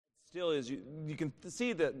still is, you can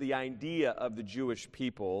see that the idea of the Jewish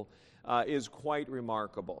people is quite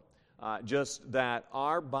remarkable. Just that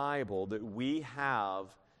our Bible that we have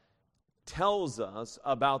tells us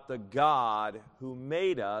about the God who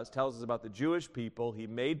made us, tells us about the Jewish people. He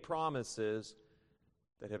made promises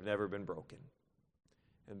that have never been broken.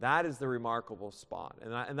 And that is the remarkable spot.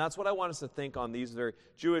 And that's what I want us to think on these very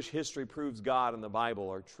Jewish history proves God and the Bible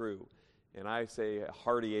are true. And I say a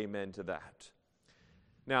hearty amen to that.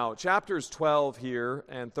 Now, chapters 12 here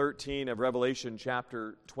and 13 of Revelation,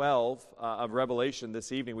 chapter 12 of Revelation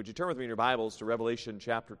this evening. Would you turn with me in your Bibles to Revelation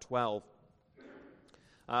chapter 12?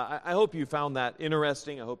 I hope you found that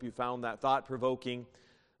interesting. I hope you found that thought-provoking,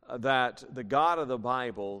 that the God of the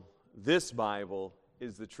Bible, this Bible,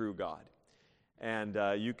 is the true God. And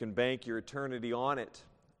you can bank your eternity on it.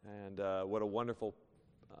 And what a wonderful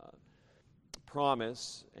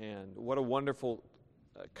promise, and what a wonderful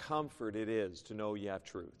comfort it is to know you have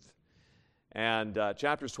truth. And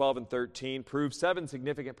chapters 12 and 13 prove 7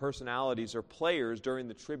 significant personalities or players during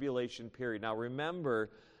the tribulation period. Now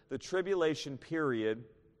remember, the tribulation period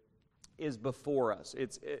is before us.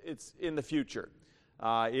 It's in the future.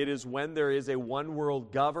 It is when there is a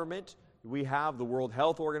one-world government. We have the World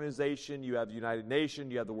Health Organization, you have the United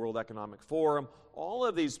Nations, you have the World Economic Forum. All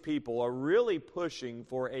of these people are really pushing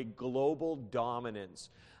for a global dominance.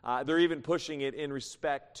 They're even pushing it in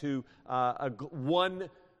respect to one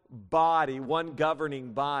body, one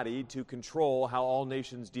governing body to control how all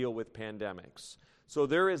nations deal with pandemics. So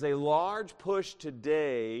there is a large push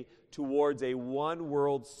today towards a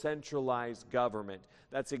one-world centralized government.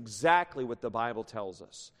 That's exactly what the Bible tells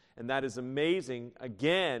us. And that is amazing.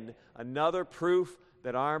 Again, another proof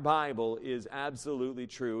that our Bible is absolutely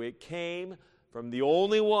true. It came from the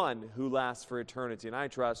only one who lasts for eternity. And I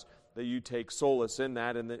trust that you take solace in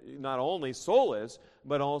that, and that not only solace,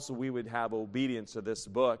 but also we would have obedience to this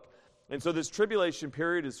book. And so this tribulation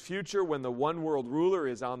period is future, when the one world ruler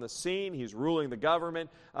is on the scene. He's ruling the government.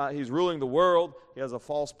 He's ruling the world. He has a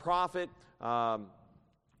false prophet,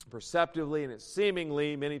 perceptively, and it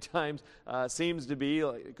seemingly many times seems to be,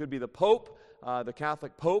 it could be the Pope, the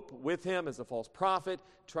Catholic Pope with him as a false prophet,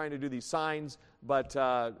 trying to do these signs. But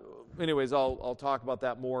anyways, I'll talk about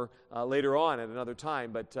that more later on at another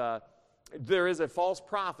time. But there is a false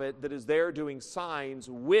prophet that is there doing signs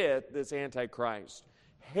with this Antichrist.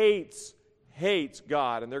 Hates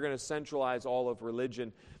God, and they're going to centralize all of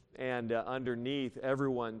religion and underneath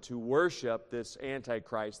everyone to worship this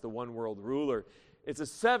Antichrist, the one world ruler. It's a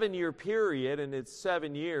 7-year period, and it's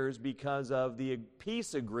 7 years because of the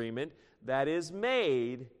peace agreement that is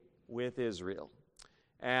made with Israel.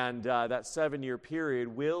 And that 7-year period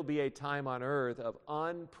will be a time on earth of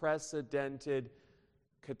unprecedented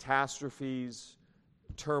catastrophes,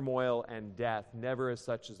 turmoil, and death, never as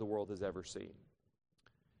such as the world has ever seen.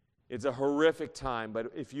 It's a horrific time,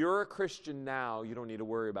 but if you're a Christian now, you don't need to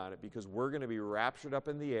worry about it, because we're going to be raptured up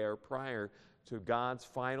in the air prior to God's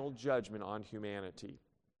final judgment on humanity.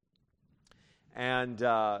 And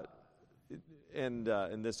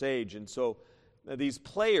in this age. And so these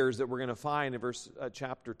players that we're going to find in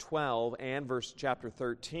chapter 12 and chapter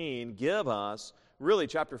 13 give us, really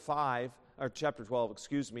chapter 12,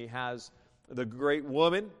 has the great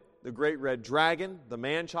woman, the great red dragon, the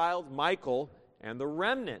man-child, Michael, and the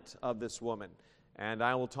remnant of this woman. And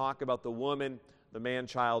I will talk about the woman, the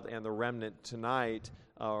man-child, and the remnant tonight,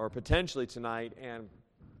 or potentially tonight, and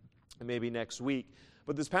maybe next week.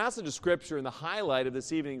 But this passage of Scripture and the highlight of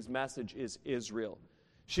this evening's message is Israel.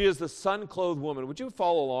 She is the sun-clothed woman. Would you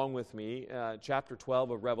follow along with me, chapter 12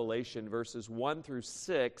 of Revelation, verses 1 through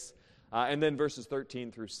 6, and then verses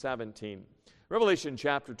 13 through 17. Revelation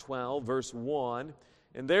chapter 12, verse 1,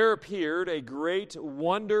 "And there appeared a great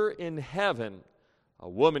wonder in heaven, a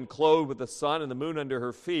woman clothed with the sun and the moon under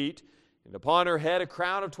her feet, and upon her head a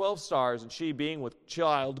crown of 12 stars, and she, being with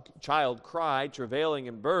child cried, travailing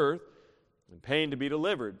in birth, and pain to be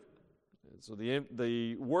delivered." And so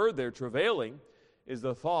the word there, travailing, is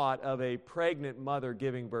the thought of a pregnant mother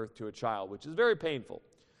giving birth to a child, which is very painful.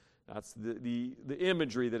 That's the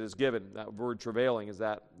imagery that is given. That word travailing is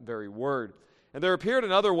that very word. "And there appeared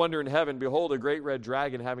another wonder in heaven. Behold, a great red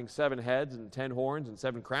dragon having 7 heads and 10 horns and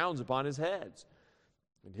 7 crowns upon his heads.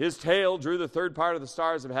 And his tail drew the third part of the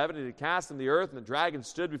stars of heaven, and it cast them to the earth, and the dragon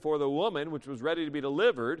stood before the woman, which was ready to be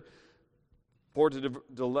delivered, for to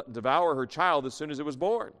devour her child as soon as it was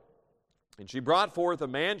born. And she brought forth a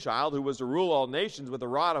man-child who was to rule all nations with a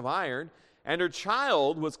rod of iron, and her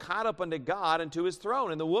child was caught up unto God and to his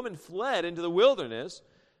throne. And the woman fled into the wilderness,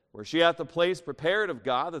 where she hath a place prepared of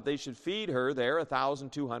God, that they should feed her there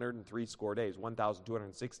 1,260 days,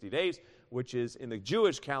 1,260 days, which is in the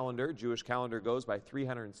Jewish calendar. Jewish calendar goes by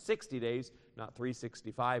 360 days, not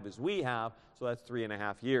 365 as we have, so that's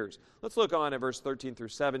 3.5 years. Let's look on at verse 13 through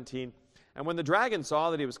 17. And when the dragon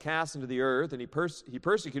saw that he was cast into the earth, and he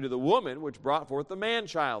persecuted the woman which brought forth the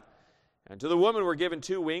man-child. And to the woman were given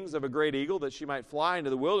 2 wings of a great eagle, that she might fly into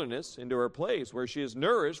the wilderness, into her place, where she is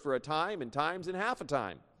nourished for a time, and times, and half a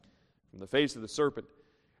time, from the face of the serpent.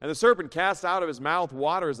 And the serpent cast out of his mouth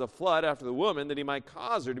water as a flood after the woman, that he might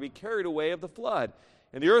cause her to be carried away of the flood.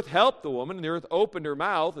 And the earth helped the woman, and the earth opened her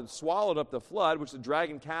mouth, and swallowed up the flood, which the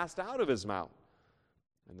dragon cast out of his mouth.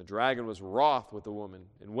 And the dragon was wroth with the woman,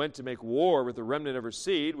 and went to make war with the remnant of her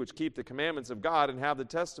seed, which keep the commandments of God, and have the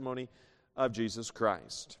testimony of Jesus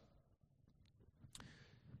Christ.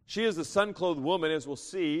 She is the sun-clothed woman, as we'll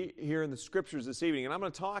see here in the Scriptures this evening. And I'm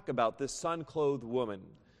going to talk about this sun-clothed woman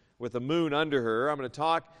with the moon under her. I'm going to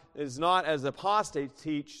talk, is not as apostates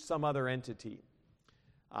teach some other entity.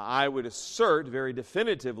 I would assert very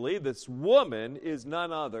definitively this woman is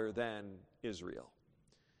none other than Israel.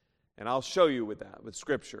 And I'll show you with that, with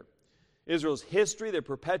Scripture. Israel's history, their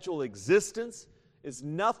perpetual existence, is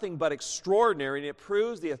nothing but extraordinary, and it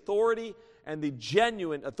proves the authority and the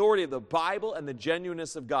genuine authority of the Bible and the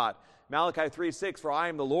genuineness of God. Malachi 3:6, for I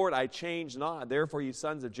am the Lord, I change not. Therefore, ye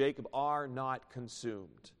sons of Jacob are not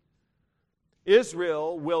consumed.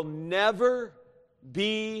 Israel will never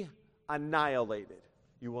be annihilated.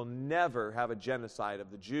 You will never have a genocide of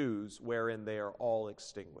the Jews wherein they are all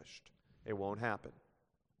extinguished. It won't happen.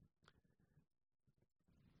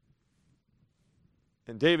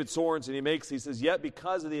 And David Sorensen, he says, yet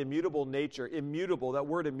because of the immutable nature, immutable, that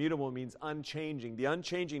word immutable means unchanging, the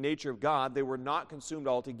unchanging nature of God, they were not consumed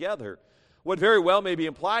altogether. What very well may be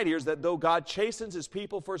implied here is that though God chastens his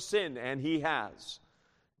people for sin, and he has,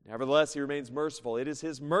 nevertheless he remains merciful. It is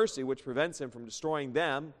his mercy which prevents him from destroying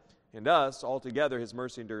them and us. Altogether his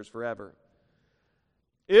mercy endures forever.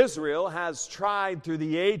 Israel has tried through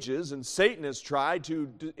the ages, and Satan has tried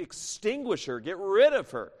to extinguish her, get rid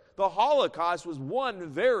of her. The Holocaust was one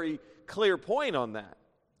very clear point on that.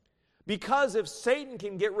 Because if Satan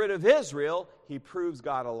can get rid of Israel, he proves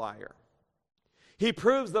God a liar. He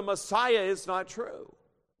proves the Messiah is not true.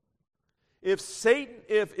 If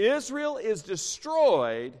Israel is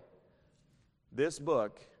destroyed, this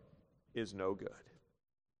book is no good.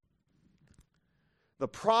 The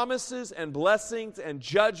promises and blessings and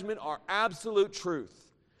judgment are absolute truth.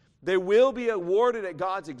 They will be awarded at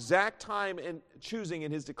God's exact time and choosing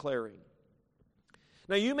in his declaring.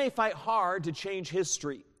 Now, you may fight hard to change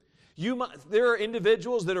history. There are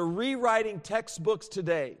individuals that are rewriting textbooks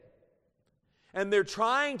today, and they're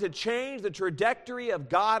trying to change the trajectory of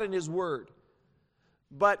God and his word.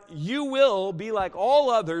 But you will be like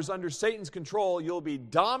all others under Satan's control. You'll be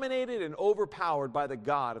dominated and overpowered by the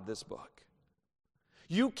God of this book.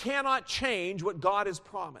 You cannot change what God has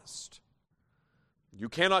promised. You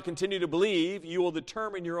cannot continue to believe. You will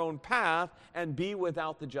determine your own path and be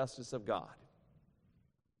without the justice of God.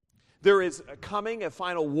 There is coming a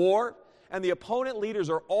final war, and the opponent leaders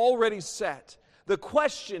are already set. The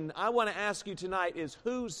question I want to ask you tonight is,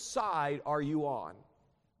 whose side are you on?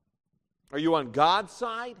 Are you on God's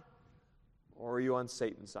side, or are you on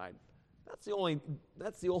Satan's side? That's the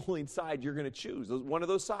only side you're going to choose, one of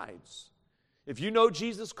those sides. If you know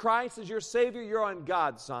Jesus Christ as your Savior, you're on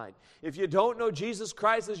God's side. If you don't know Jesus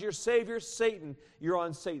Christ as your Savior, Satan, you're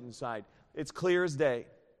on Satan's side. It's clear as day.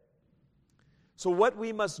 So what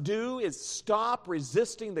we must do is stop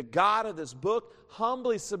resisting the God of this book,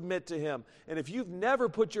 humbly submit to him. And if you've never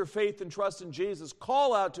put your faith and trust in Jesus,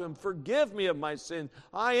 call out to him, forgive me of my sin.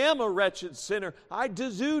 I am a wretched sinner. I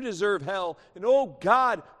do deserve hell. And oh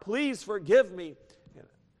God, please forgive me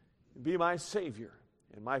and be my Savior.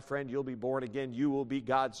 And my friend, you'll be born again. You will be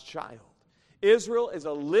God's child. Israel is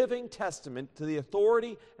a living testament to the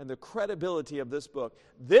authority and the credibility of this book.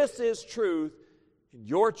 This is truth, and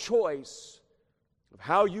your choice of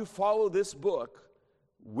how you follow this book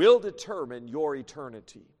will determine your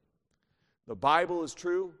eternity. The Bible is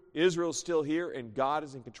true, Israel's still here, and God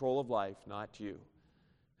is in control of life, not you.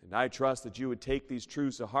 And I trust that you would take these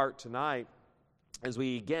truths to heart tonight as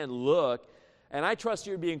we again look, and I trust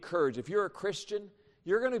you to be encouraged. If you're a Christian,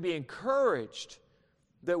 you're going to be encouraged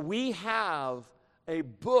that we have a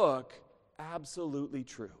book absolutely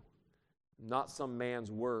true, not some man's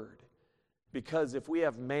word. Because if we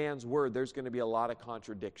have man's word, there's going to be a lot of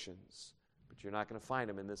contradictions, but you're not going to find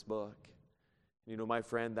them in this book. You know, my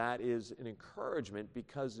friend, that is an encouragement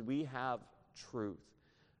because we have truth.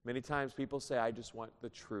 Many times people say, I just want the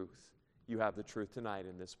truth. You have the truth tonight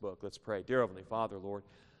in this book. Let's pray. Dear Heavenly Father, Lord,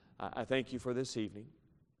 I thank you for this evening.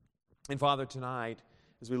 And Father, tonight,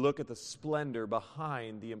 as we look at the splendor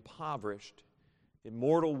behind the impoverished,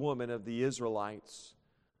 immortal woman of the Israelites,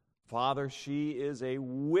 Father, she is a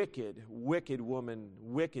wicked, wicked woman,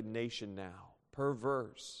 wicked nation now,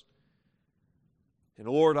 perverse. And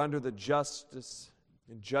Lord, under the justice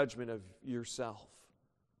and judgment of yourself.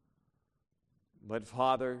 But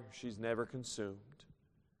Father, she's never consumed.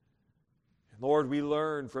 And Lord, we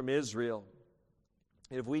learn from Israel,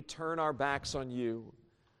 if we turn our backs on you,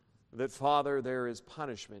 that Father, there is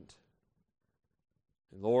punishment.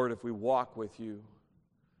 And Lord, if we walk with you,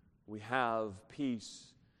 we have peace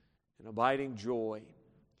and abiding joy.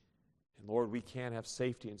 And Lord, we can have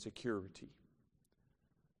safety and security.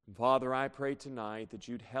 And Father, I pray tonight that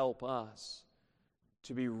you'd help us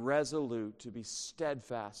to be resolute, to be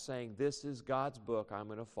steadfast, saying, this is God's book, I'm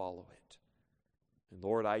going to follow it. And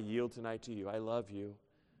Lord, I yield tonight to you. I love you.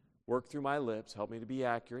 Work through my lips. Help me to be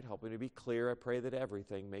accurate. Help me to be clear. I pray that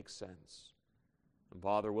everything makes sense. And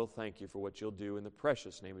Father, we'll thank you for what you'll do. In the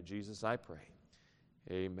precious name of Jesus, I pray.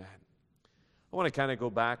 Amen. I want to kind of go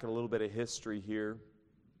back in a little bit of history here.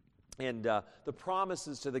 And the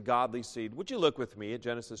promises to the godly seed. Would you look with me at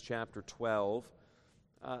Genesis chapter 12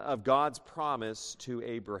 of God's promise to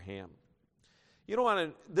Abraham? You know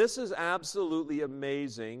what? This is absolutely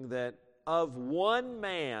amazing that of one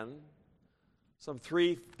man, some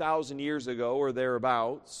 3,000 years ago or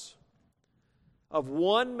thereabouts, of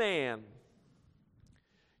one man,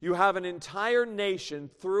 you have an entire nation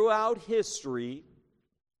throughout history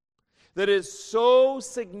that is so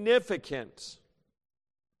significant.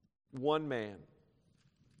 One man.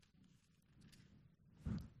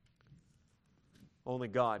 Only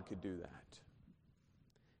God could do that.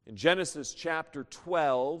 In Genesis chapter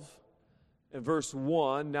 12, in verse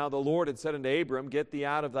 1, now the Lord had said unto Abram, get thee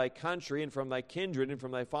out of thy country and from thy kindred and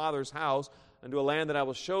from thy father's house unto a land that I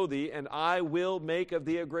will show thee, and I will make of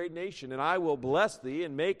thee a great nation, and I will bless thee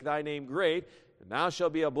and make thy name great, and thou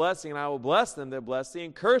shalt be a blessing, and I will bless them that bless thee,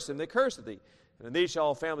 and curse them that curse thee. And in thee shall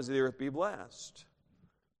all families of the earth be blessed.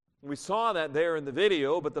 We saw that there in the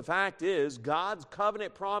video, but the fact is, God's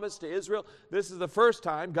covenant promise to Israel, this is the first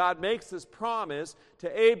time God makes this promise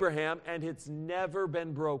to Abraham, and it's never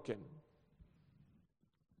been broken.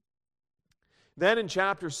 Then in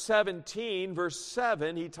chapter 17, verse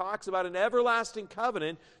 7, he talks about an everlasting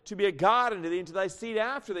covenant to be a God unto thee and to thy seed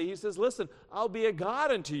after thee. He says, listen, I'll be a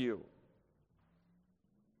God unto you.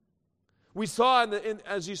 We saw,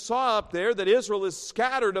 as you saw up there, that Israel is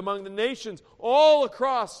scattered among the nations all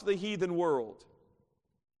across the heathen world.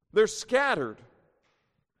 They're scattered.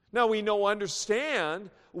 Now we understand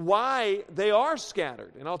why they are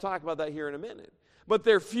scattered, and I'll talk about that here in a minute. But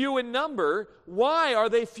they're few in number. Why are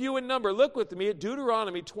they few in number? Look with me at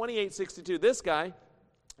Deuteronomy 28:62. This guy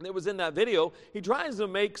that was in that video, he tries to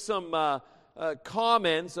make some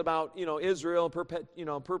comments about Israel,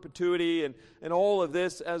 perpetuity, and all of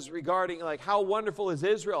this as regarding like how wonderful is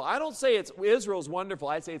Israel. I don't say Israel's wonderful.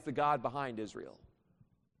 I say it's the God behind Israel,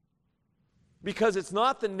 because it's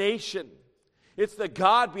not the nation. It's the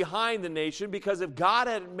God behind the nation, because if God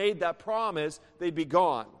hadn't made that promise, they'd be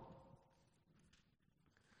gone.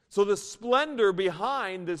 So the splendor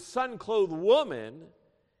behind this sun-clothed woman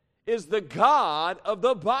is the God of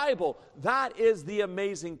the Bible. That is the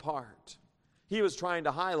amazing part. He was trying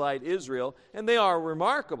to highlight Israel, and they are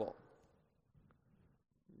remarkable.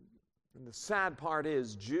 And the sad part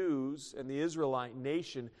is, Jews and the Israelite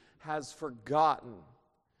nation has forgotten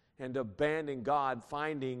and abandoned God,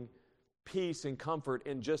 finding peace and comfort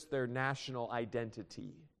in just their national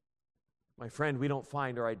identity. My friend, we don't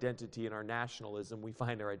find our identity in our nationalism. We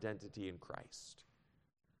find our identity in Christ.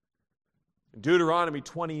 In Deuteronomy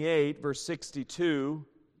 28, verse 62,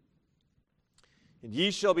 and ye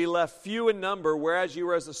shall be left few in number, whereas you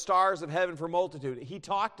were as the stars of heaven for multitude. He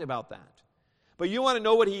talked about that. But you want to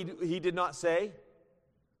know what he did not say?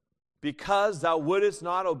 Because thou wouldest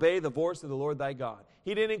not obey the voice of the Lord thy God.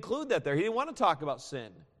 He didn't include that there. He didn't want to talk about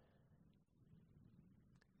sin.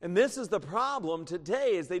 And this is the problem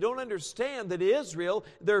today, is they don't understand that Israel,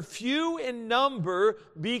 they're few in number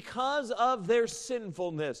because of their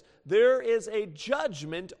sinfulness. There is a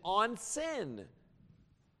judgment on sin.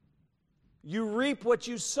 You reap what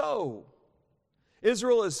you sow.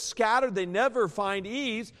 Israel is scattered. They never find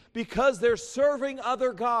ease because they're serving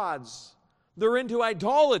other gods. They're into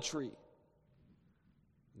idolatry.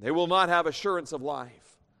 They will not have assurance of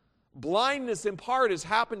life. Blindness in part has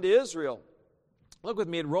happened to Israel. Look with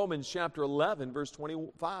me in Romans chapter 11, verse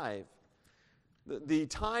 25. The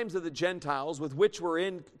times of the Gentiles with which we're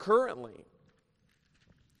in currently.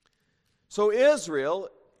 So Israel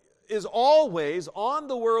is always on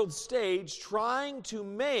the world stage trying to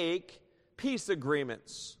make peace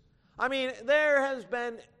agreements. I mean, there has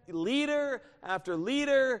been leader after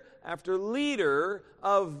leader after leader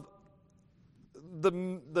of the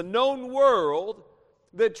known world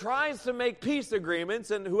that tries to make peace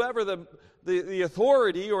agreements, and whoever the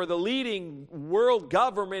authority or the leading world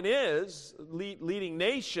government is, leading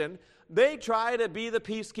nation, they try to be the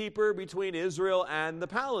peacekeeper between Israel and the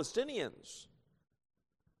Palestinians.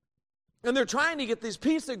 And they're trying to get these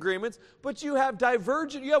peace agreements, but you have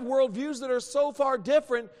worldviews that are so far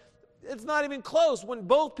different, it's not even close. When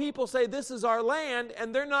both people say this is our land,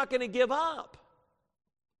 and they're not going to give up.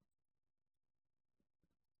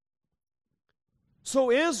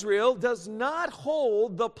 So Israel does not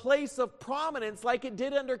hold the place of prominence like it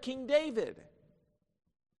did under King David.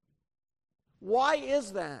 Why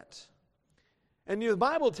is that? And the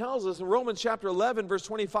Bible tells us in Romans chapter 11, verse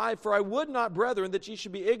 25, "For I would not, brethren, that ye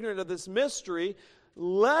should be ignorant of this mystery,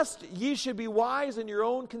 lest ye should be wise in your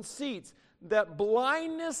own conceits." That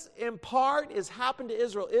blindness in part has happened to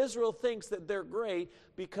Israel. Israel thinks that they're great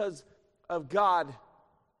because of God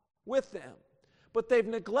with them. But they've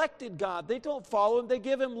neglected God. They don't follow Him. They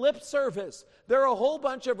give Him lip service. There are a whole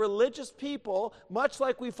bunch of religious people, much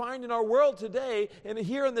like we find in our world today and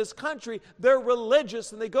here in this country. They're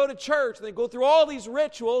religious and they go to church and they go through all these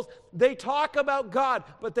rituals. They talk about God,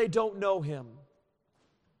 but they don't know Him.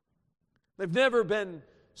 They've never been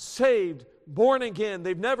saved, born again.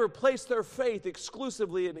 They've never placed their faith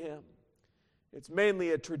exclusively in Him. It's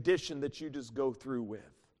mainly a tradition that you just go through with.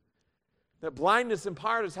 That blindness in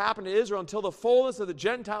part has happened to Israel until the fullness of the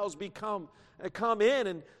Gentiles come in.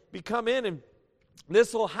 And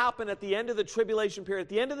this will happen at the end of the tribulation period. At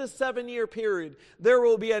the end of the 7-year period, there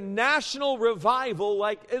will be a national revival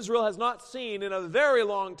like Israel has not seen in a very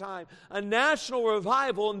long time. A national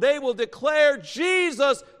revival, and they will declare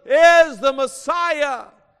Jesus is the Messiah.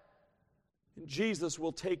 And Jesus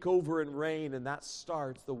will take over and reign, and that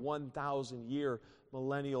starts the 1,000-year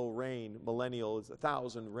millennial reign. Millennial is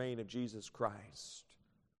 1,000 reign of Jesus Christ.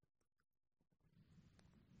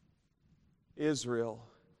 Israel,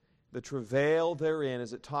 the travail therein,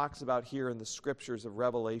 as it talks about here in the scriptures of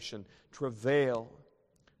Revelation, travailing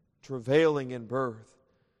in birth,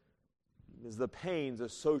 is the pains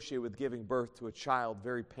associated with giving birth to a child.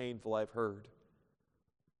 Very painful, I've heard.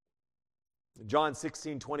 In John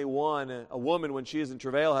 16:21, a woman, when she is in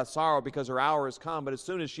travail, has sorrow because her hour is come, but as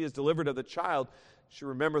soon as she is delivered of the child, she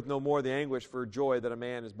remembereth no more the anguish for joy that a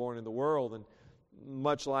man is born in the world. And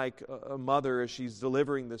much like a mother, as she's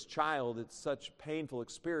delivering this child, it's such a painful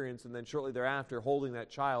experience. And then shortly thereafter, holding that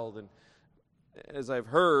child. And as I've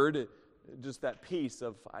heard, just that peace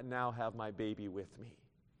of, I now have my baby with me.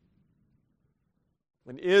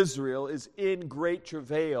 When Israel is in great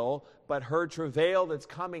travail, but her travail that's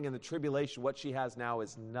coming in the tribulation, what she has now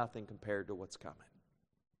is nothing compared to what's coming.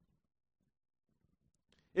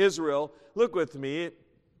 Israel, look with me at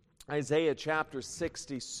Isaiah chapter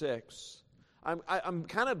 66. I'm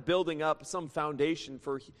kind of building up some foundation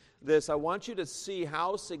for this. I want you to see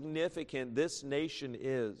how significant this nation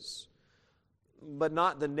is. But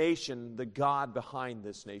not the nation, the God behind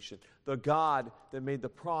this nation. The God that made the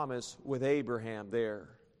promise with Abraham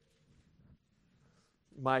there.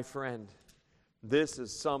 My friend, this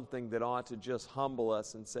is something that ought to just humble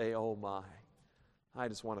us and say, oh my, I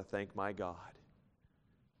just want to thank my God.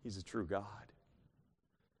 He's a true God.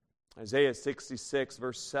 Isaiah 66,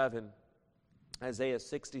 verse 7. Isaiah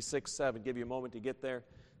 66, 7. Give you a moment to get there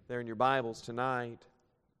in your Bibles tonight.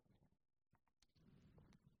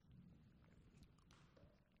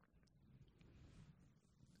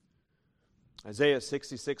 Isaiah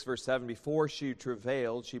 66, verse 7. Before she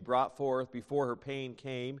travailed, she brought forth, before her pain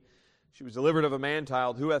came. She was delivered of a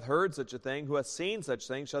man-child. Who hath heard such a thing? Who hath seen such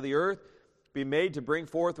things? Shall the earth be made to bring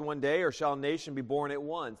forth in one day, or shall a nation be born at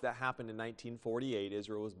once? That happened in 1948.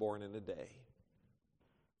 Israel was born in a day.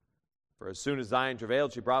 For as soon as Zion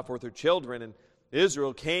travailed, she brought forth her children, and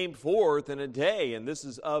Israel came forth in a day. And this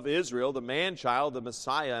is of Israel, the man-child, the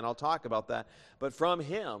Messiah, and I'll talk about that. But from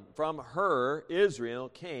him, from her, Israel,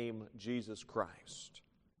 came Jesus Christ.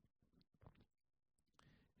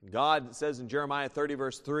 God says in Jeremiah 30,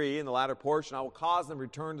 verse 3, in the latter portion, I will cause them to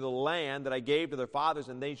return to the land that I gave to their fathers,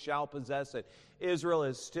 and they shall possess it. Israel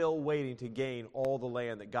is still waiting to gain all the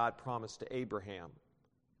land that God promised to Abraham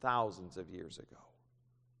thousands of years ago.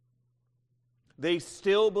 They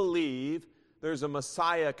still believe there's a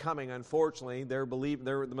Messiah coming. Unfortunately,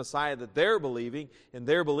 the Messiah that they're believing in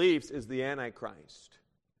their beliefs is the Antichrist,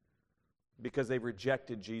 because they've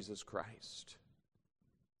rejected Jesus Christ.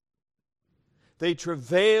 They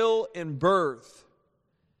travail in birth.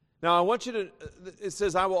 Now, I want you to, it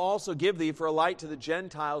says, I will also give thee for a light to the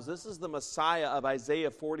Gentiles. This is the Messiah of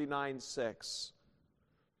Isaiah 49:6.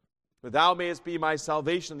 But thou mayest be my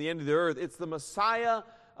salvation, the end of the earth. It's the Messiah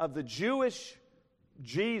of the Jewish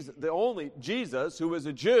Jesus, the only Jesus, who was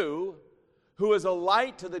a Jew, who is a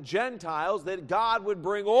light to the Gentiles, that God would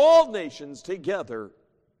bring all nations together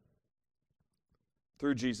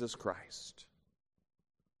through Jesus Christ.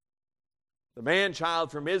 The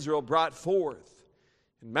man-child from Israel brought forth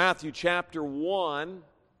in Matthew chapter 1,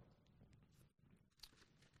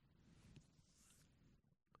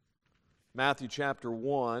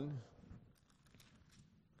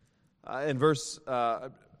 in verse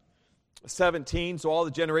 17, so all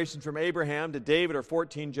the generations from Abraham to David are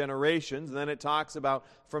 14 generations. And then it talks about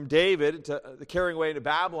from David to the carrying away into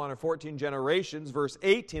Babylon are 14 generations. Verse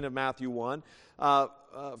 18 of Matthew 1,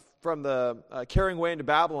 from the carrying away into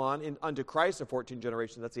Babylon unto Christ are 14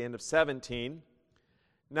 generations. That's the end of 17.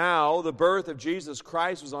 Now, the birth of Jesus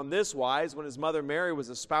Christ was on this wise. When his mother Mary was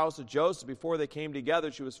espoused to Joseph, before they came together,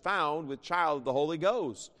 she was found with child of the Holy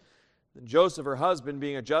Ghost. And Joseph, her husband,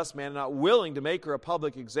 being a just man, and not willing to make her a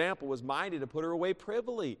public example, was minded to put her away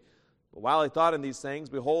privily. But while he thought in these things,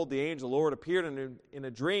 behold, the angel of the Lord appeared in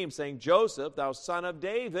a dream, saying, Joseph, thou son of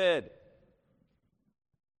David.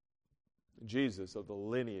 Jesus of the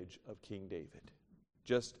lineage of King David,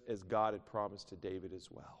 just as God had promised to David as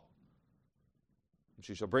well. And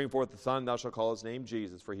she shall bring forth a son, thou shalt call his name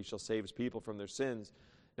Jesus, for he shall save his people from their sins.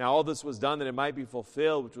 Now all this was done that it might be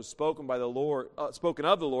fulfilled, which was spoken of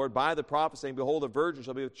the Lord by the prophet, saying, Behold, a virgin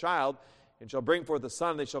shall be with child, and shall bring forth a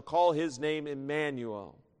son, and they shall call his name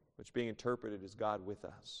Emmanuel, which being interpreted is God with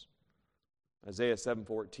us. Isaiah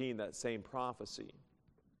 7:14, that same prophecy.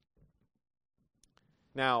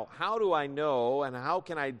 Now, how do I know, and how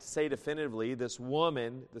can I say definitively this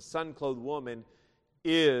woman, the sun-clothed woman,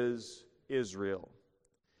 is Israel?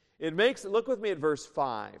 It makes, look with me at verse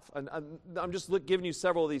 5. I'm just giving you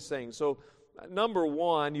several of these things. So, number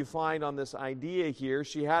 1, you find on this idea here,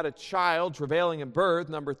 she had a child travailing in birth.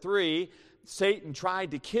 Number 3, Satan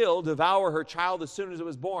tried to devour her child as soon as it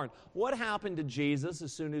was born. What happened to Jesus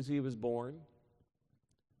as soon as he was born?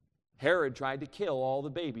 Herod tried to kill all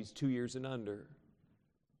the babies 2 years and under.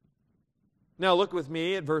 Now look with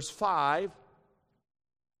me at verse 5.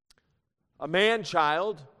 A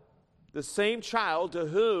man-child, the same child to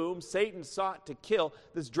whom Satan sought to kill.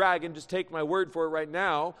 This dragon, just take my word for it right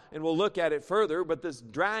now, and we'll look at it further, but this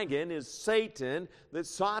dragon is Satan that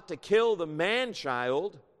sought to kill the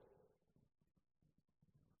man-child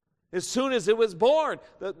as soon as it was born.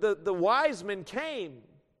 The wise men came.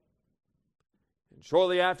 And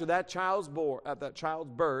shortly after that child's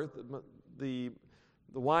birth, the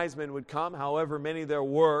wise men would come, however many there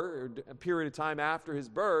were, a period of time after his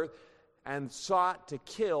birth, and sought to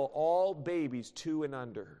kill all babies 2 and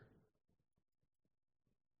under.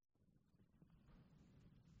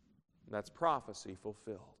 That's prophecy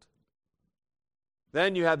fulfilled.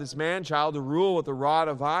 Then you have this man-child to rule with a rod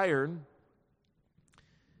of iron.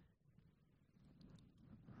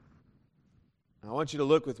 I want you to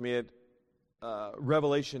look with me at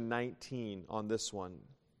Revelation 19 on this one.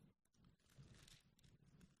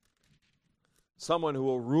 Someone who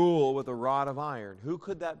will rule with a rod of iron. Who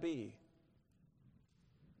could that be?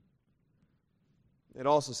 It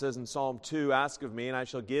also says in Psalm 2, Ask of me, and I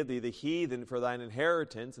shall give thee the heathen for thine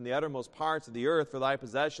inheritance, and the uttermost parts of the earth for thy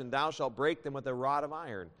possession. Thou shalt break them with a rod of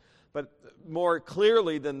iron. But more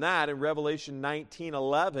clearly than that, in Revelation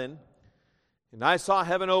 19:11, and I saw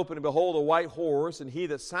heaven open, and behold, a white horse, and he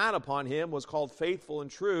that sat upon him was called Faithful and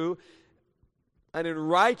True, and in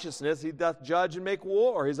righteousness he doth judge and make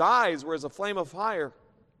war. His eyes were as a flame of fire.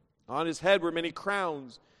 On his head were many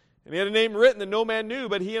crowns. And he had a name written that no man knew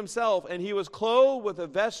but he himself. And he was clothed with a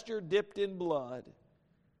vesture dipped in blood.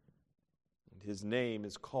 And his name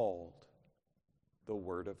is called the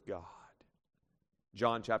Word of God.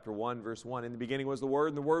 John chapter 1, verse 1. In the beginning was the Word,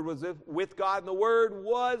 and the Word was with God, and the Word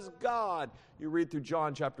was God. You read through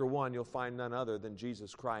John chapter 1, you'll find none other than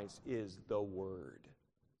Jesus Christ is the Word.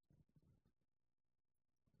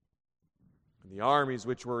 And the armies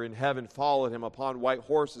which were in heaven followed him upon white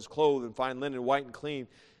horses, clothed in fine linen, white and clean.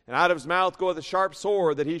 And out of his mouth goeth a sharp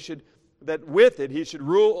sword, that with it he should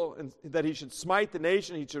rule, and that he should smite the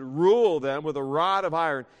nation, he should rule them with a rod of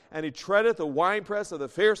iron. And he treadeth the winepress of the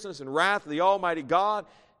fierceness and wrath of the Almighty God.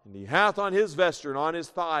 And he hath on his vesture and on his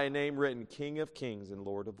thigh a name written, King of Kings and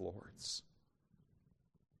Lord of Lords.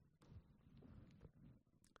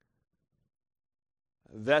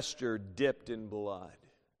 A vesture dipped in blood.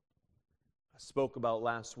 I spoke about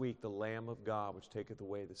last week the Lamb of God, which taketh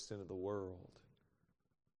away the sin of the world.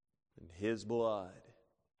 And his blood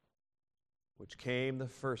which came the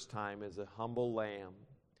first time as a humble lamb,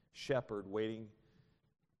 shepherd waiting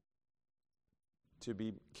to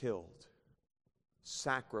be killed,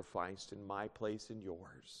 sacrificed in my place and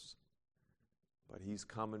yours. But he's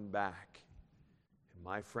coming back. And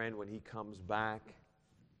my friend, when he comes back,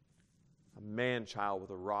 a man-child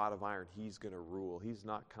with a rod of iron, he's going to rule. He's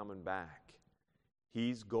not coming back.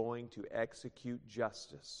 He's going to execute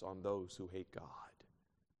justice on those who hate God.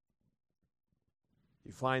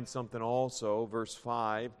 You find something also, verse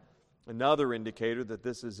 5, another indicator that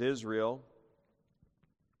this is Israel.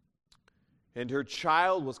 And her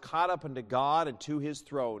child was caught up unto God and to his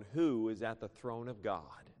throne. Who is at the throne of God?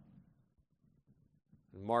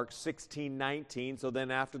 Mark 16:19, so then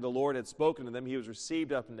after the Lord had spoken to them, he was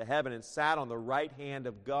received up into heaven and sat on the right hand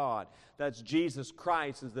of God. That's Jesus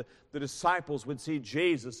Christ, as the disciples would see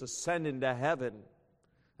Jesus ascend into heaven.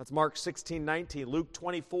 That's Mark 16:19. Luke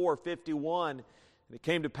 24:51, and it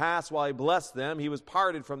came to pass while he blessed them, he was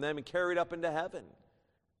parted from them and carried up into heaven.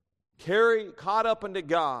 Caught up unto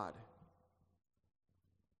God.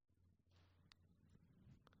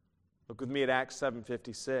 Look with me at Acts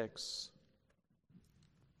 7:56.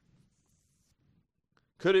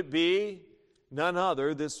 Could it be none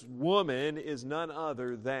other? This woman is none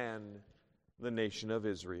other than the nation of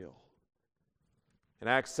Israel. In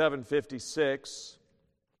Acts 7:56,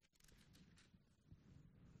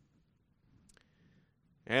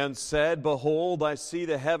 and said, Behold, I see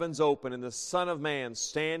the heavens open, and the Son of Man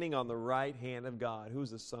standing on the right hand of God.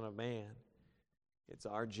 Who's the Son of Man? It's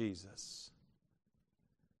our Jesus.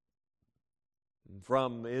 And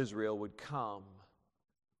from Israel would come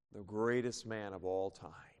the greatest man of all time.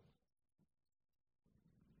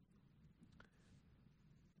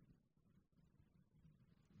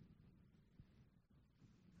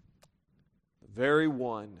 The very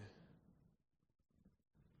one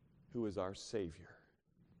who is our Savior.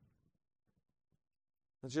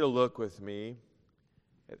 I want you to look with me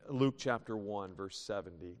at Luke chapter 1, verse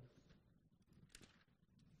 70.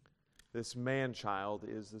 This man-child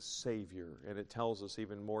is the Savior, and it tells us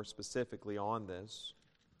even more specifically on this.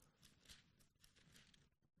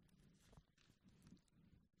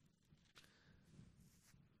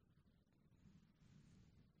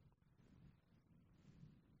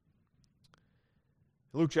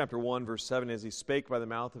 Luke chapter 1, verse 7, as he spake by the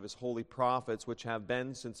mouth of his holy prophets, which have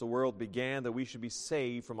been since the world began, that we should be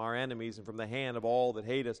saved from our enemies and from the hand of all that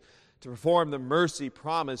hate us, to perform the mercy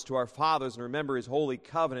promised to our fathers and remember his holy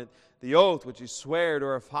covenant, the oath which he sware to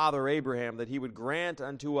our father Abraham, that he would grant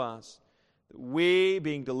unto us, that we,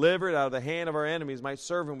 being delivered out of the hand of our enemies, might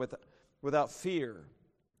serve him without fear,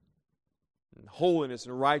 and holiness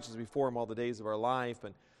and righteousness before him all the days of our life.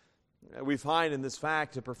 And we find in this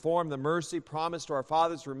fact to perform the mercy promised to our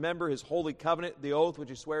fathers, to remember his holy covenant, the oath which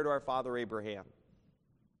he sware to our father Abraham.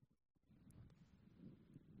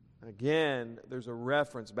 Again, there's a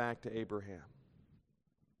reference back to Abraham.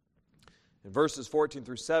 In verses 14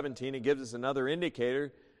 through 17, it gives us another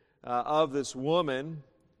indicator of this woman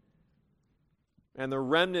and the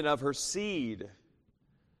remnant of her seed.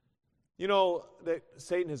 You know that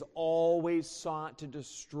Satan has always sought to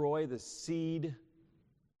destroy the seed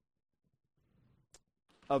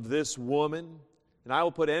of this woman. And I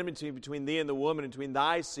will put enmity between thee and the woman, and between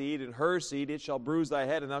thy seed and her seed. It shall bruise thy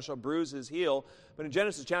head, and thou shalt bruise his heel. But in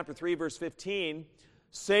Genesis chapter 3, verse 15,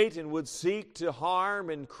 Satan would seek to harm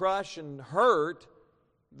and crush and hurt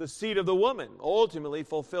the seed of the woman, ultimately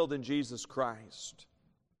fulfilled in Jesus Christ.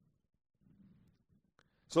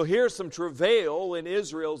 So here's some travail in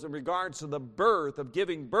Israel's in regards to the birth, of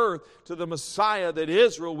giving birth to the Messiah that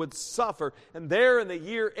Israel would suffer. And there in the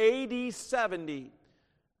year AD 70,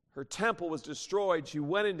 her temple was destroyed. She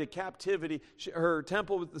went into captivity.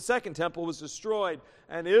 The second temple was destroyed,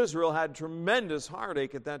 and Israel had tremendous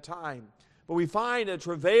heartache at that time. But we find a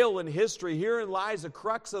travail in history. Herein lies the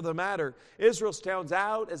crux of the matter. Israel stands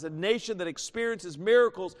out as a nation that experiences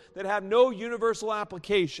miracles that have no universal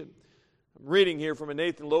application. I'm reading here from a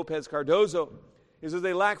Nathan Lopez Cardozo. He says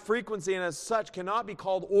they lack frequency and as such cannot be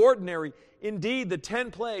called ordinary. Indeed, the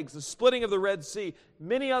 10 plagues, the splitting of the Red Sea,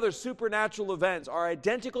 many other supernatural events are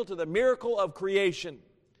identical to the miracle of creation.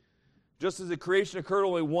 Just as the creation occurred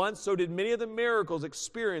only once, so did many of the miracles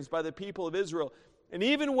experienced by the people of Israel. And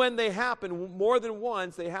even when they happen more than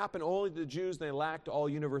once, they happen only to the Jews and they lacked all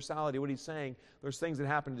universality. What he's saying, there's things that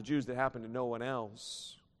happen to the Jews that happen to no one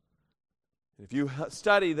else. If you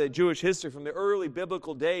study the Jewish history from the early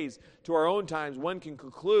biblical days to our own times, one can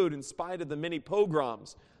conclude, in spite of the many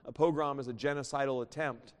pogroms, a pogrom is a genocidal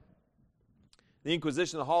attempt. The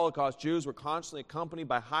Inquisition and the Holocaust, Jews were constantly accompanied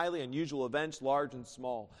by highly unusual events, large and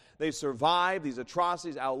small. They survived these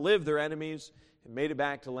atrocities, outlived their enemies, and made it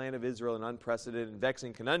back to the land of Israel, an unprecedented and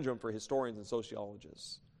vexing conundrum for historians and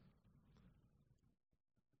sociologists.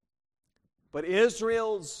 But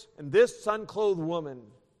Israel's, and this sun-clothed woman,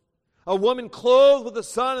 a woman clothed with the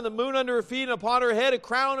sun and the moon under her feet, and upon her head a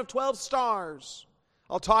crown of 12 stars.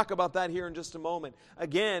 I'll talk about that here in just a moment.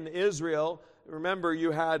 Again, Israel, remember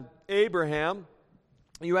you had Abraham,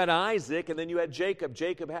 you had Isaac, and then you had Jacob.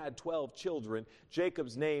 Jacob had 12 children.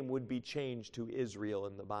 Jacob's name would be changed to Israel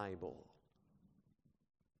in the Bible.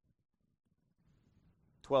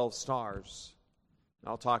 12 stars.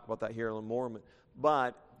 I'll talk about that here in a moment.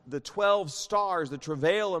 But the 12 stars, the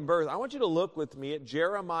travail and birth. I want you to look with me at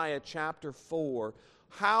Jeremiah chapter 4.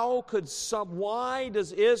 Why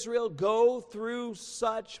does Israel go through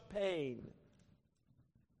such pain?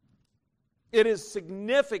 It is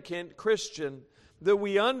significant, Christian, that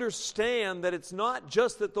we understand that it's not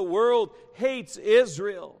just that the world hates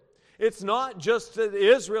Israel. It's not just that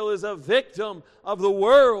Israel is a victim of the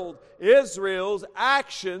world. Israel's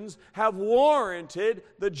actions have warranted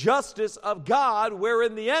the justice of God,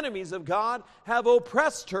 wherein the enemies of God have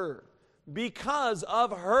oppressed her because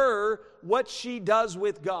of her, what she does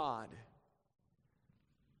with God.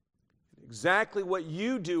 Exactly what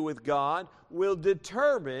you do with God will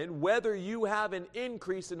determine whether you have an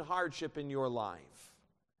increase in hardship in your life.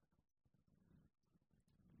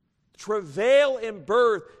 Travail in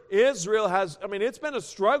birth, Israel has, it's been a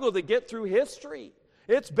struggle to get through history.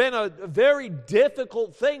 It's been a very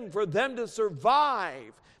difficult thing for them to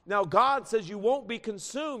survive. Now, God says you won't be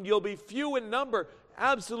consumed. You'll be few in number.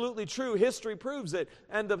 Absolutely true. History proves it.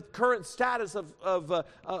 And the current status of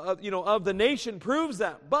the nation proves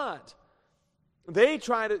that. But they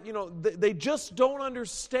try to, they just don't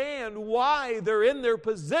understand why they're in their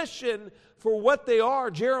position for what they are.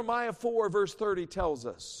 Jeremiah 4 verse 30 tells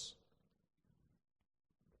us.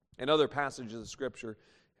 In other passages of Scripture,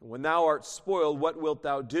 when thou art spoiled, what wilt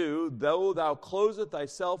thou do? Though thou closest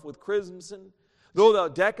thyself with crimson, though thou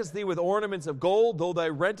deckest thee with ornaments of gold, though thou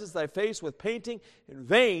rentest thy face with painting, in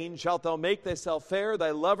vain shalt thou make thyself fair.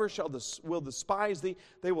 Thy lover will despise thee.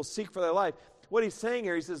 They will seek for thy life. What he's saying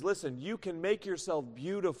here, he says, listen, you can make yourself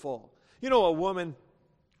beautiful. A woman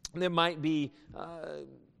that might be,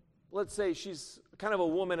 let's say she's kind of a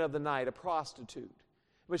woman of the night, a prostitute.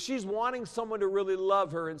 But she's wanting someone to really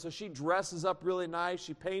love her, and so she dresses up really nice.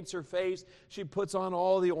 She paints her face. She puts on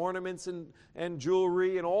all the ornaments and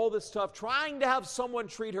jewelry and all this stuff, trying to have someone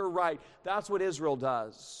treat her right. That's what Israel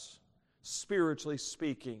does, spiritually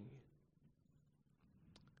speaking.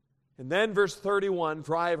 And then verse 31,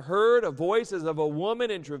 for I have heard a voice as of a woman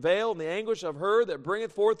in travail, and the anguish of her that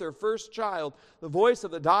bringeth forth her first child, the voice of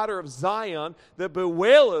the daughter of Zion, that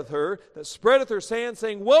bewaileth her, that spreadeth her hand,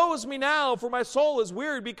 saying, woe is me now, for my soul is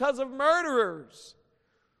wearied because of murderers.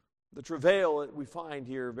 The travail that we find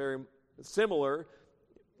here, very similar,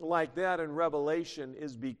 like that in Revelation,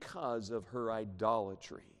 is because of her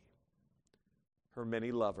idolatry, her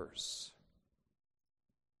many lovers.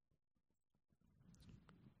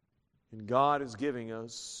 And God is giving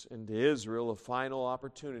us and to Israel a final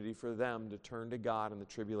opportunity for them to turn to God in the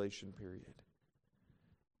tribulation period.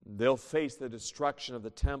 They'll face the destruction of the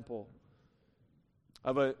temple,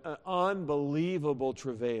 of an unbelievable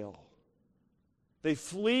travail. They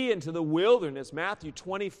flee into the wilderness, Matthew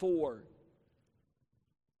 24.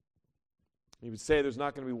 You would say there's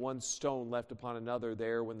not going to be one stone left upon another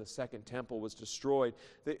there when the second temple was destroyed.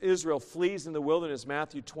 Israel flees in the wilderness,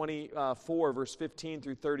 Matthew 24, verse 15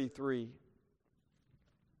 through 33.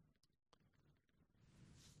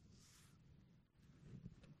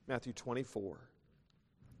 Matthew 24.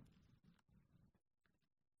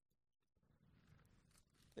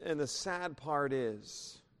 And the sad part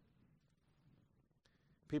is,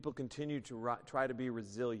 people continue to try to be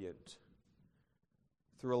resilient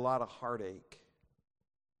through a lot of heartache,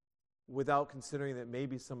 without considering that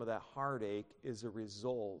maybe some of that heartache is a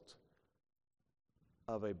result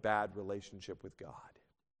of a bad relationship with God,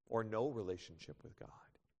 or no relationship with God.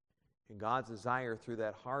 And God's desire through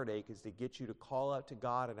that heartache is to get you to call out to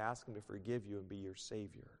God and ask Him to forgive you and be your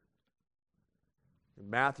Savior. In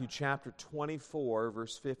Matthew chapter 24,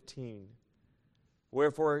 verse 15,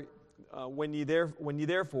 wherefore, when ye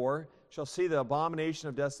therefore shall see the abomination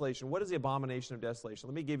of desolation. What is the abomination of desolation?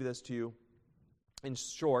 Let me give you this to you in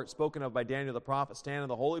short, spoken of by Daniel the prophet, stand in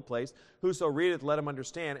the holy place. Whoso readeth, let him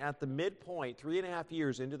understand. At the midpoint, 3.5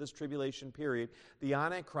 years into this tribulation period, the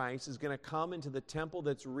Antichrist is going to come into the temple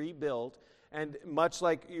that's rebuilt, and much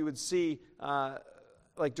like you would see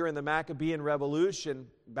like during the Maccabean Revolution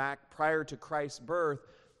back prior to Christ's birth,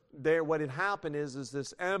 there what had happened is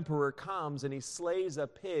this emperor comes and he slays a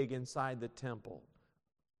pig inside the temple.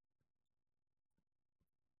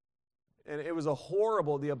 And it was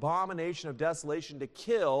the abomination of desolation to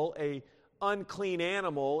kill a unclean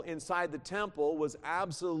animal inside the temple was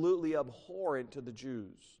absolutely abhorrent to the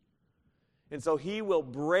Jews. And so he will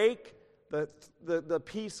break the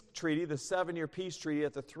peace treaty, the 7-year peace treaty,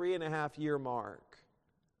 at the 3.5-year mark.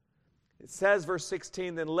 It says, verse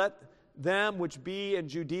 16, then let them which be in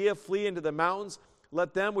Judea flee into the mountains.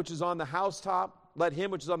 Let him which is on the housetop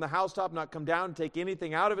not come down and take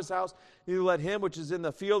anything out of his house. Neither let him which is in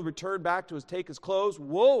the field return back to take his clothes.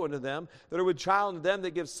 Woe unto them that are with child, and to them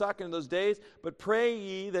that give suck in those days. But pray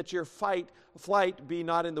ye that your flight be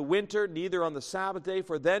not in the winter, neither on the Sabbath day,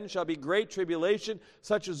 for then shall be great tribulation,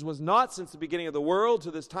 such as was not since the beginning of the world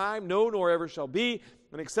to this time, no, nor ever shall be.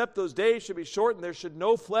 And except those days should be shortened, there should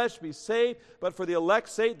no flesh be saved. But for the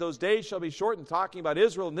elect's sake, those days shall be shortened. Talking about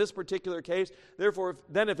Israel in this particular case. Therefore,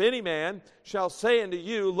 if any man shall say unto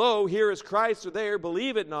you, Lo, here is Christ, or there,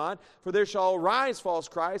 believe it not. For there shall arise false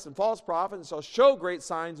Christs and false prophets, and shall show great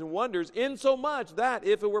signs and wonders, insomuch that,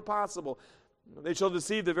 if it were possible, they shall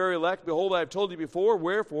deceive the very elect. Behold, I have told you before.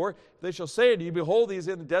 Wherefore, they shall say unto you, Behold, he is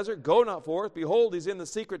in the desert, go not forth. Behold, he is in the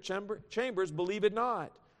secret chambers, believe it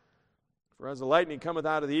not. For as the lightning cometh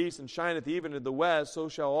out of the east and shineth even in the west, so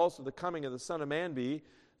shall also the coming of the Son of Man be.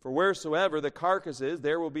 For wheresoever the carcass is,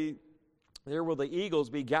 there will the eagles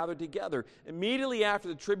be gathered together. Immediately after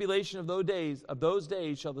the tribulation of those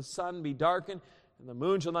days shall the sun be darkened, and the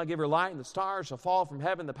moon shall not give her light, and the stars shall fall from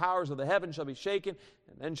heaven, the powers of the heaven shall be shaken,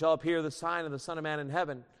 and then shall appear the sign of the Son of Man in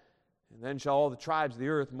heaven. And then shall all the tribes of the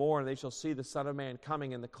earth mourn, and they shall see the Son of Man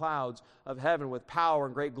coming in the clouds of heaven with power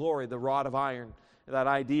and great glory, the rod of iron. That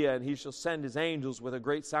idea, and he shall send his angels with a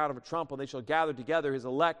great sound of a trumpet, and they shall gather together his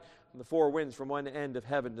elect from the four winds from one end of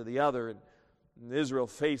heaven to the other. And Israel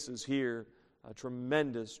faces here a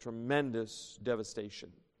tremendous, tremendous devastation.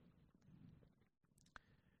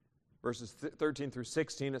 Verses 13 through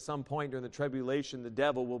 16, at some point during the tribulation, the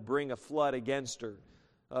devil will bring a flood against her.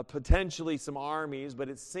 Potentially some armies, but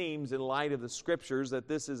it seems in light of the Scriptures that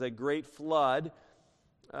this is a great flood.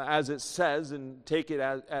 As it says, and take it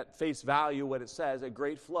at face value what it says, a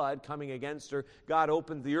great flood coming against her.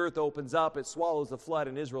 The earth opens up, it swallows the flood,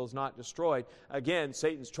 and Israel is not destroyed. Again,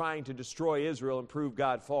 Satan's trying to destroy Israel and prove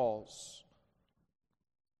God false.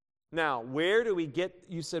 Now, where do we get,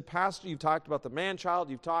 you said, Pastor, you've talked about the man-child,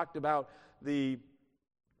 you've talked about the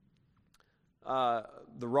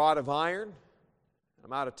rod of iron.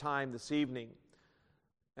 I'm out of time this evening.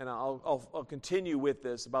 And I'll continue with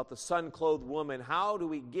this about the sun-clothed woman. How do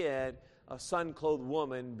we get a sun-clothed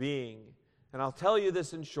woman being? And I'll tell you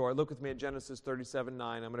this in short. Look with me at Genesis 37:9.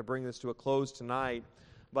 I'm going to bring this to a close tonight.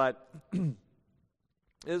 But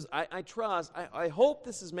I hope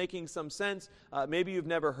this is making some sense. Maybe you've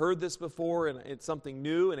never heard this before, and it's something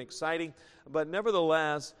new and exciting. But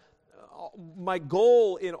nevertheless, my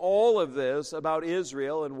goal in all of this about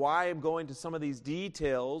Israel and why I'm going to some of these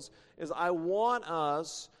details is I want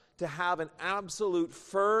us to have an absolute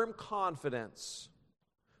firm confidence.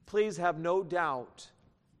 Please have no doubt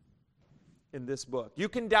in this book. You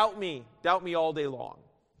can doubt me all day long,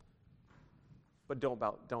 but don't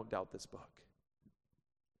doubt this book.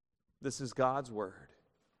 This is God's word.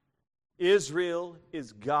 Israel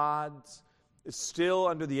is still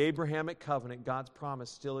under the Abrahamic covenant. God's promise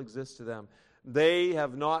still exists to them. They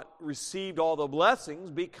have not received all the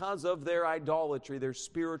blessings because of their idolatry, their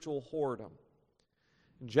spiritual whoredom.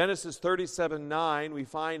 In Genesis 37:9, we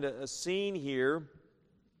find a scene here.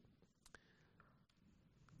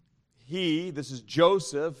 This is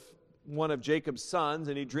Joseph, one of Jacob's sons,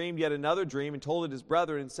 and he dreamed yet another dream and told it his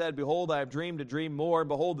brethren and said, Behold, I have dreamed a dream more, and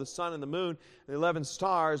behold, the sun and the moon and the 11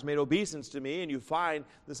 stars made obeisance to me. And you find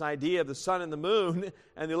this idea of the sun and the moon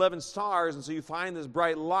and the 11 stars, and so you find this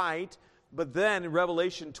bright light. But then in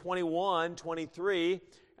Revelation 21:23,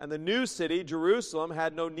 and the new city, Jerusalem,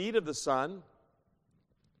 had no need of the sun,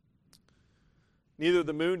 neither of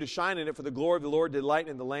the moon to shine in it, for the glory of the Lord did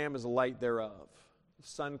lighten, and the Lamb is the light thereof. The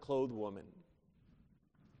sun-clothed woman.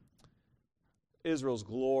 Israel's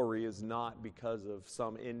glory is not because of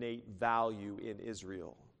some innate value in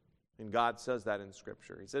Israel. And God says that in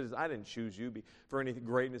Scripture. He says, I didn't choose you for any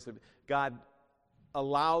greatness. God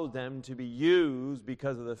allowed them to be used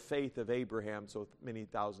because of the faith of Abraham so many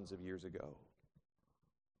thousands of years ago.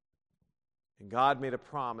 And God made a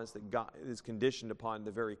promise that God is conditioned upon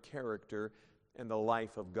the very character and the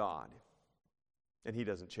life of God. And He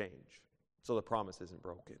doesn't change. So the promise isn't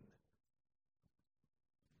broken.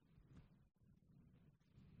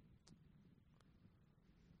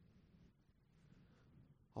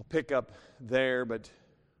 I'll pick up there, but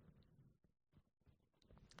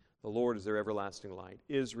the Lord is their everlasting light.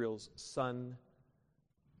 Israel's sun-clothed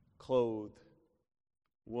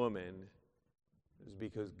woman is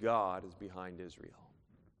because God is behind Israel.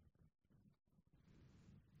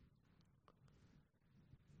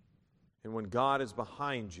 And when God is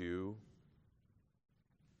behind you,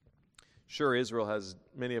 sure, Israel has,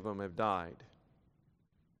 many of them have died,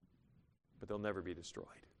 but they'll never be destroyed.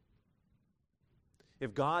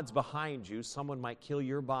 If God's behind you, someone might kill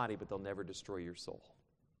your body, but they'll never destroy your soul.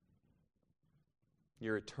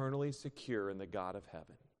 You're eternally secure in the God of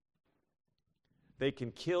heaven. They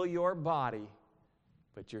can kill your body,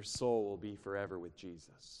 but your soul will be forever with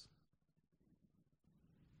Jesus.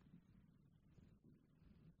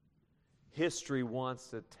 History wants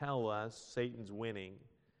to tell us Satan's winning.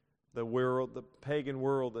 The world, the pagan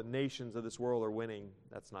world, the nations of this world are winning.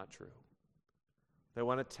 That's not true. They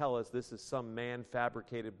want to tell us this is some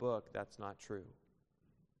man-fabricated book. That's not true.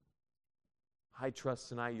 I trust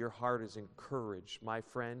tonight your heart is encouraged. My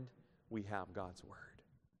friend, we have God's Word.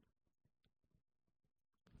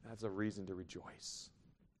 That's a reason to rejoice.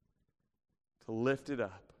 To lift it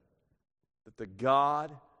up. That the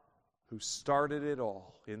God who started it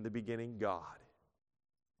all, in the beginning, God,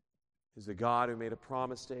 is the God who made a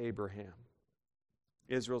promise to Abraham.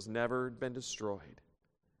 Israel's never been destroyed.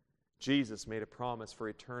 Jesus made a promise for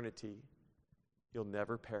eternity. You'll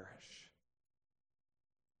never perish.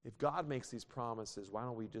 If God makes these promises, why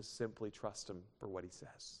don't we just simply trust Him for what He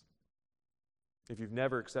says? If you've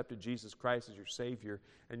never accepted Jesus Christ as your Savior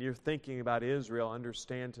and you're thinking about Israel,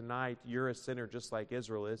 understand tonight you're a sinner just like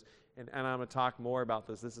Israel is. And I'm going to talk more about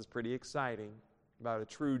this. This is pretty exciting, about a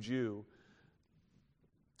true Jew.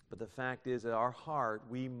 But the fact is, at our heart,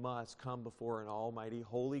 we must come before an almighty,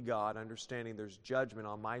 holy God, understanding there's judgment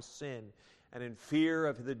on my sin. And in fear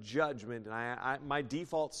of the judgment, and my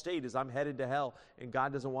default state is I'm headed to hell, and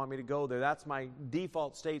God doesn't want me to go there. That's my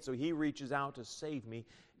default state, so He reaches out to save me.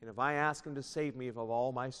 And if I ask Him to save me of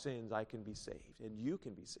all my sins, I can be saved, and you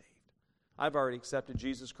can be saved. I've already accepted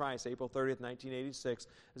Jesus Christ. April 30th, 1986,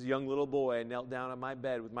 as a young little boy, I knelt down on my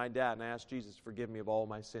bed with my dad, and I asked Jesus to forgive me of all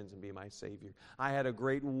my sins and be my Savior. I had a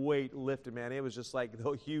great weight lifted, man. It was just like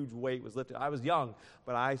the huge weight was lifted. I was young,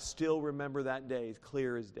 but I still remember that day as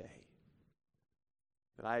clear as day,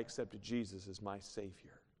 that I accepted Jesus as my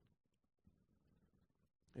Savior.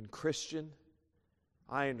 And Christian,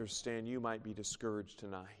 I understand you might be discouraged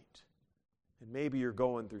tonight. And maybe you're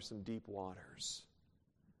going through some deep waters.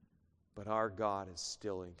 But our God is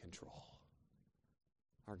still in control.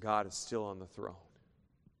 Our God is still on the throne.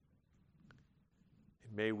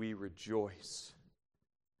 And may we rejoice.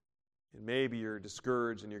 And maybe you're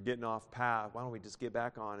discouraged and you're getting off path. Why don't we just get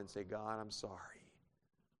back on and say, God, I'm sorry.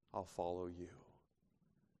 I'll follow you.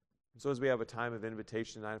 And so as we have a time of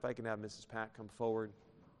invitation tonight, if I can have Mrs. Pat come forward.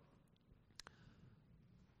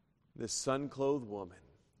 This sun-clothed woman,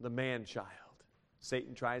 the man-child,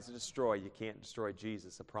 Satan tries to destroy. You can't destroy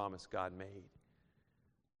Jesus, a promise God made.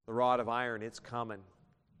 The rod of iron, it's coming.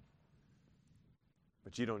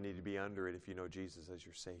 But you don't need to be under it if you know Jesus as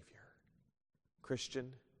your Savior.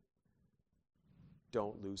 Christian,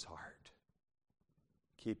 don't lose heart.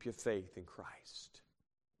 Keep your faith in Christ.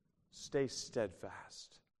 Stay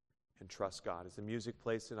steadfast and trust God. As the music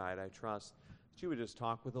plays tonight, I trust that you would just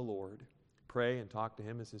talk with the Lord. Pray and talk to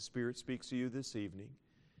Him as His Spirit speaks to you this evening.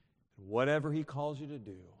 And whatever He calls you to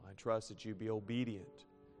do, I trust that you be obedient.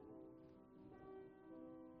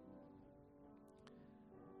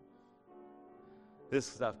 This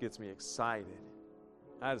stuff gets me excited.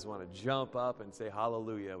 I just want to jump up and say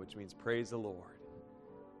hallelujah, which means praise the Lord.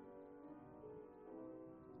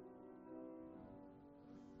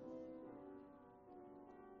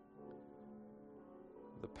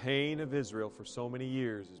 The pain of Israel for so many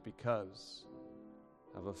years is because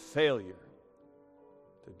of a failure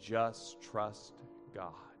to just trust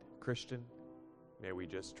God. Christian, may we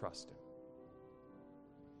just trust Him.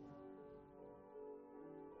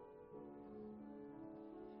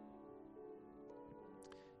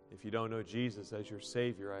 If you don't know Jesus as your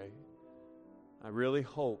Savior, I really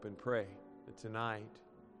hope and pray that tonight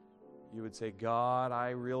you would say, God, I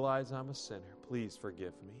realize I'm a sinner. Please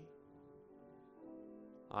forgive me.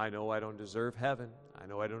 I know I don't deserve heaven. I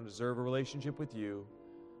know I don't deserve a relationship with you.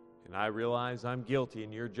 And I realize I'm guilty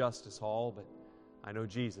in your justice hall, but I know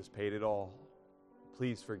Jesus paid it all.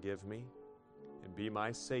 Please forgive me and be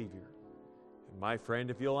my Savior. And my friend,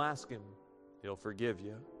 if you'll ask Him, He'll forgive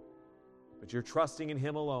you. But you're trusting in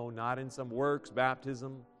Him alone, not in some works,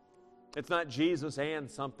 baptism. It's not Jesus and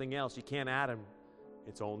something else. You can't add Him.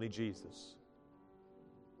 It's only Jesus.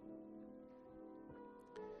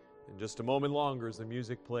 In just a moment longer as the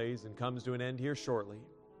music plays and comes to an end here shortly.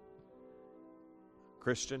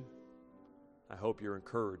 Christian, I hope you're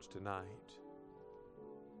encouraged tonight.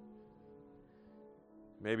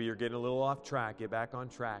 Maybe you're getting a little off track. Get back on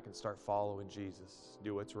track and start following Jesus.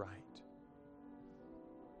 Do what's right.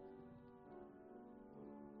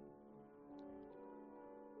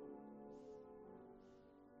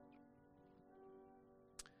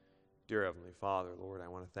 Dear Heavenly Father, Lord, I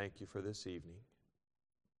want to thank you for this evening.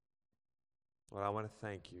 Lord, I want to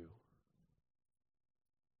thank you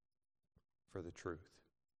for the truth.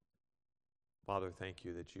 Father, thank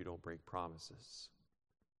you that you don't break promises.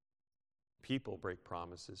 People break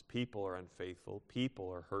promises. People are unfaithful. People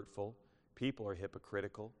are hurtful. People are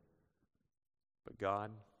hypocritical. But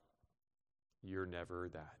God, you're never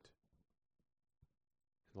that.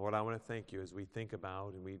 Lord, I want to thank you as we think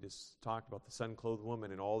about, and we just talked about the sun-clothed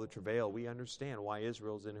woman and all the travail. We understand why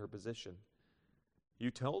Israel's in her position.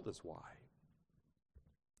 You told us why.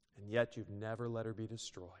 And yet you've never let her be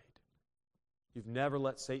destroyed. You've never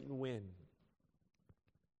let Satan win.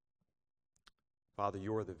 Father,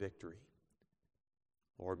 you're the victory.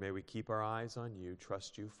 Lord, may we keep our eyes on you,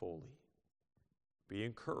 trust you fully. Be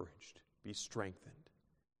encouraged, be strengthened.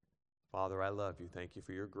 Father, I love you. Thank you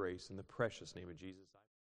for your grace. In the precious name of Jesus.